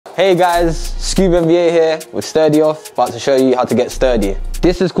Hey guys, Scuba MBA here with Sturdy Off, about to show you how to get sturdy.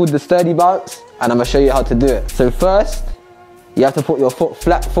 This is called the sturdy bounce and I'm gonna show you how to do it. So first, you have to put your foot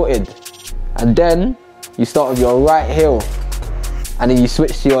flat footed and then you start with your right heel and then you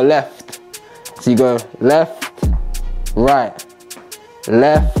switch to your left. So you go left, right,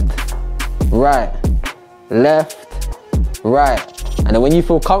 left, right, left, right. And then when you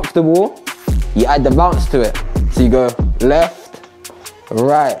feel comfortable, you add the bounce to it. So you go left,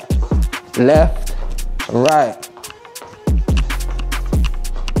 right, left, right.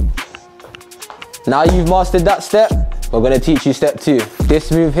 Now you've mastered that step, we're gonna teach you step 2. This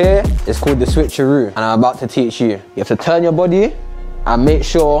move here is called the switcheroo and I'm about to teach you. You have to turn your body and make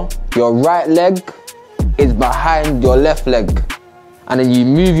sure your right leg is behind your left leg. And then you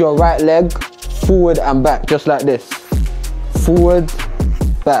move your right leg forward and back, just like this. Forward,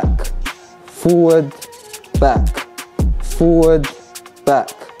 back, forward, back, forward, back.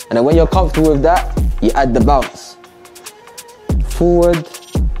 And then when you're comfortable with that, you add the bounce. Forward,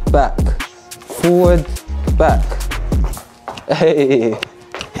 back, forward, back. Hey.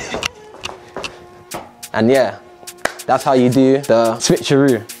 And yeah, that's how you do the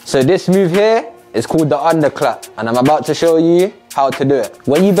switcheroo. So this move here is called the underclap and I'm about to show you how to do it.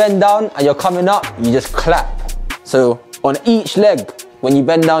 When you bend down and you're coming up, you just clap. So on each leg, when you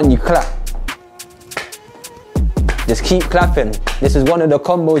bend down, you clap. Just keep clapping. This is one of the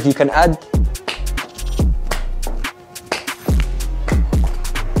combos you can add.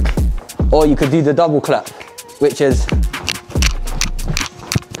 Or you could do the double clap, which is,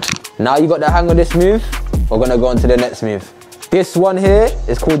 now you got the hang of this move, we're gonna go on to the next move. This one here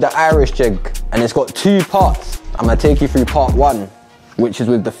is called the Irish jig and it's got 2 parts. I'm gonna take you through part 1, which is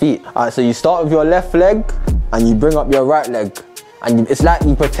with the feet. Alright, so you start with your left leg and you bring up your right leg. And it's like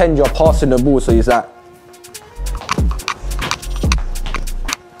you pretend you're passing the ball, so it's like,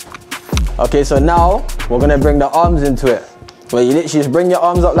 okay, so now we're gonna bring the arms into it. Where you literally just bring your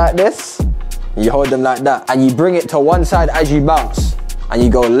arms up like this, you hold them like that, and you bring it to one side as you bounce. And you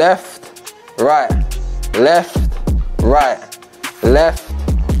go left, right, left, right, left,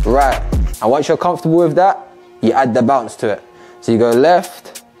 right. And once you're comfortable with that, you add the bounce to it. So you go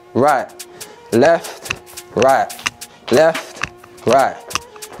left, right, left, right, left, right,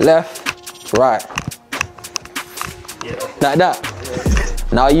 left, right. Yeah. Like that.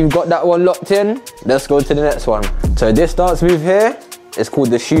 Now you've got that one locked in, let's go to the next one. So this dance move here is called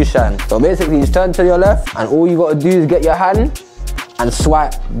the shoe shine. So basically you just turn to your left and all you gotta do is get your hand and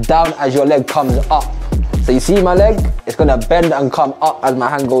swipe down as your leg comes up. So you see my leg, it's gonna bend and come up as my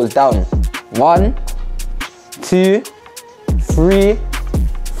hand goes down. 1, 2, 3,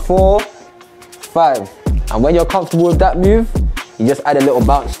 4, 5. And when you're comfortable with that move, you just add a little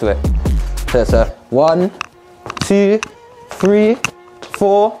bounce to it. So it's a 1, 2, 3,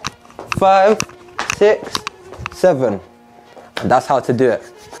 4, 5, 6, 7. And that's how to do it.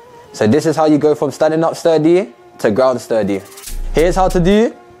 So this is how you go from standing up sturdy to ground sturdy. Here's how to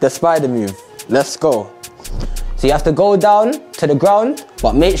do the spider move. Let's go. So you have to go down to the ground,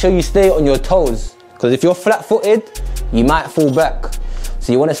 but make sure you stay on your toes. Because if you're flat footed, you might fall back.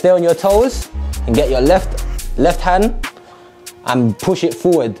 So you want to stay on your toes and get your left hand and push it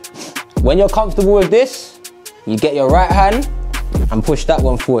forward. When you're comfortable with this, you get your right hand and push that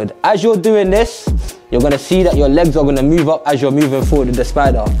one forward. As you're doing this, you're gonna see that your legs are gonna move up as you're moving forward with the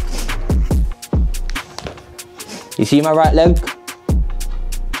spider. You see my right leg?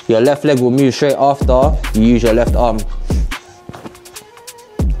 Your left leg will move straight after you use your left arm.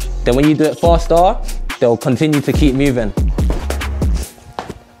 Then when you do it faster, they'll continue to keep moving.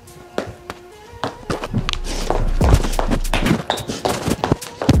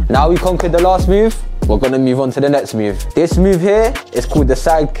 Now we conquered the last move, we're gonna move on to the next move. This move here is called the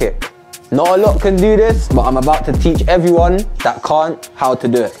side kick. Not a lot can do this, but I'm about to teach everyone that can't how to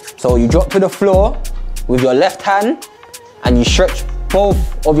do it. So you drop to the floor with your left hand and you stretch both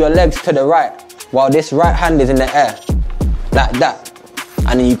of your legs to the right while this right hand is in the air, like that.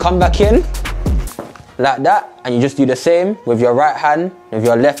 And then you come back in, like that, and you just do the same with your right hand, with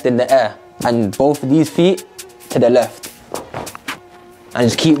your left in the air. And both of these feet to the left. And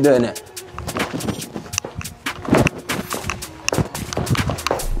just keep doing it.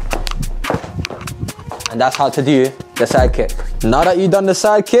 And that's how to do the side kick. Now that you've done the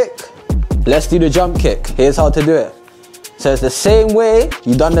side kick, let's do the jump kick. Here's how to do it. So it's the same way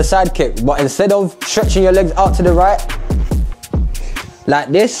you've done the side kick, but instead of stretching your legs out to the right, like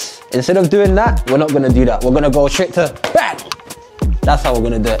this, instead of doing that, we're not gonna do that. We're gonna go straight to bang. That's how we're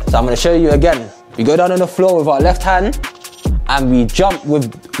gonna do it. So I'm gonna show you again. We go down on the floor with our left hand and we jump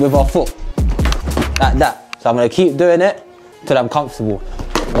with our foot, like that. So I'm gonna keep doing it till I'm comfortable.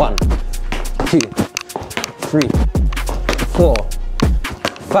 1, 2, 3, 4,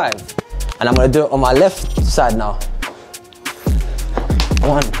 5. And I'm gonna do it on my left side now.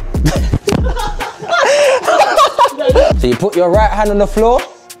 1. So you put your right hand on the floor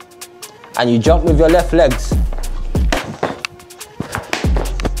and you jump with your left legs.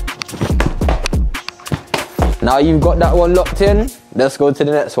 Now you've got that one locked in, let's go to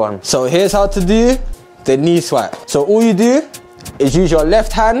the next one. So here's how to do the knee swipe. So all you do is use your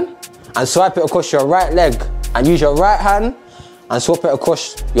left hand and swipe it across your right leg, and use your right hand and swap it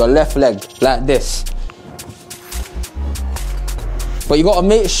across your left leg, like this. But you gotta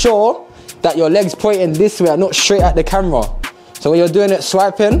make sure that your leg's pointing this way and not straight at the camera. So when you're doing it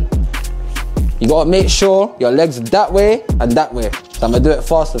swiping, you gotta make sure your leg's that way and that way. So I'm gonna do it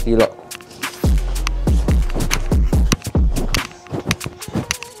faster for you lot.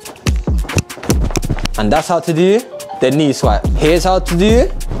 And that's how to do the knee swipe. Here's how to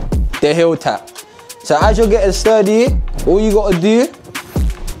do the heel tap. So as you're getting sturdy, all you gotta do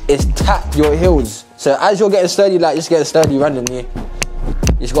is tap your heels. So as you're getting sturdy, like just getting sturdy randomly,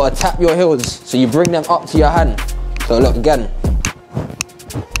 you just gotta tap your heels. So you bring them up to your hand. So look again.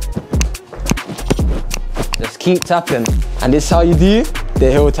 Just keep tapping. And this is how you do the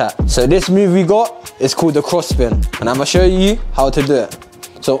heel tap. So this move we got is called the cross spin. And I'm gonna show you how to do it.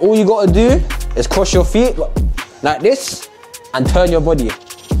 So all you gotta do is cross your feet like this and turn your body.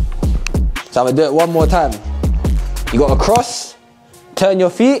 So I'm gonna do it one more time. You gotta cross, turn your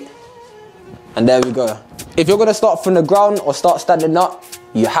feet, and there we go. If you're gonna start from the ground or start standing up,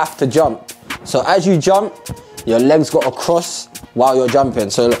 you have to jump. So as you jump, your legs gotta cross while you're jumping.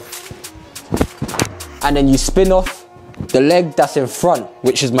 So look. And then you spin off the leg that's in front,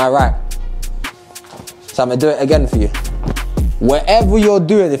 which is my right. So I'm gonna do it again for you. Wherever you're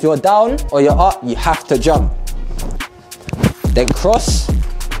doing, if you're down or you're up, you have to jump. Then cross,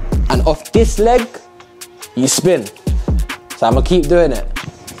 and off this leg, you spin. So I'm gonna keep doing it.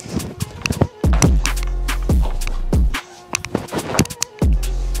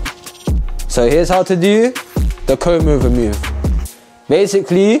 So here's how to do the comb over move.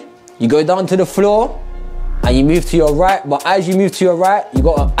 Basically, you go down to the floor and you move to your right, but as you move to your right, you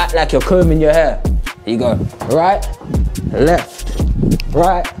gotta act like you're combing your hair. You go right, left,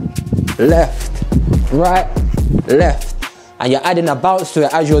 right, left, right, left. And you're adding a bounce to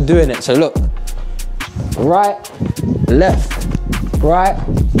it as you're doing it. So look, right, left, right,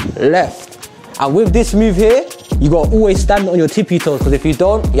 left. And with this move here, you gotta always stand on your tippy toes, because if you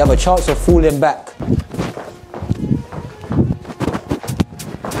don't, you have a chance of falling back.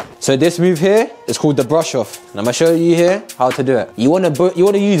 So this move here is called the brush off. And I'm gonna show you here how to do it. You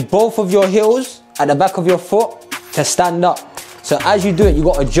wanna use both of your heels at the back of your foot to stand up. So as you do it, you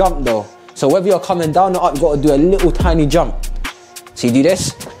gotta jump though. So whether you're coming down or up, you gotta do a little tiny jump. So you do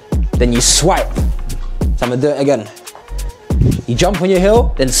this, then you swipe. So I'm gonna do it again. You jump on your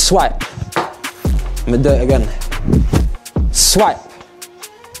heel, then swipe. I'm gonna do it again. Swipe.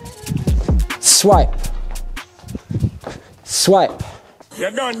 Swipe. Swipe.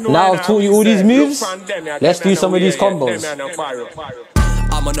 Now I've taught you all these moves, let's do some of these combos.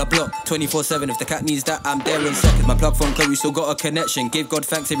 I'm on the block, 24/7. If the cat needs that, I'm there in seconds. My plug from Chloe still got a connection. Give God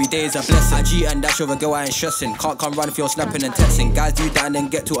thanks every day is a blessing. I G and dash over girl, I ain't stressing. Can't come run if you're snapping and texting. Guys do that and then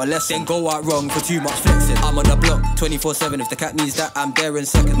get to a lesson. Go out wrong for too much flexing. I'm on the block, 24/7. If the cat needs that, I'm there in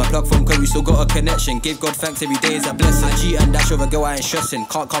seconds. My plug from Chloe still got a connection. Give God thanks every day is a blessing. I G and dash over girl, I ain't stressing.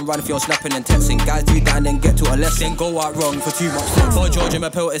 Can't come run if you're snapping and texting. Guys do that and then get to a lesson. Go out wrong for too much flexing. For George and my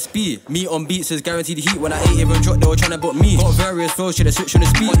pill SB. Me on beats is guaranteed heat. When I ate even drop, they were trying to book me. Got various flows, should have switched on the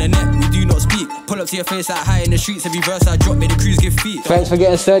speed. On the net, we do not speak. Pull up to your face like high in the streets. Every verse I drop, made the crews give feet. Thanks for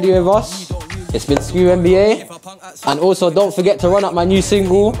getting sturdy with us. It's been Skew NBA. And also don't forget to run up my new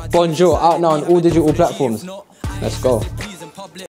single, Bonjour, out now on all digital platforms. Let's go.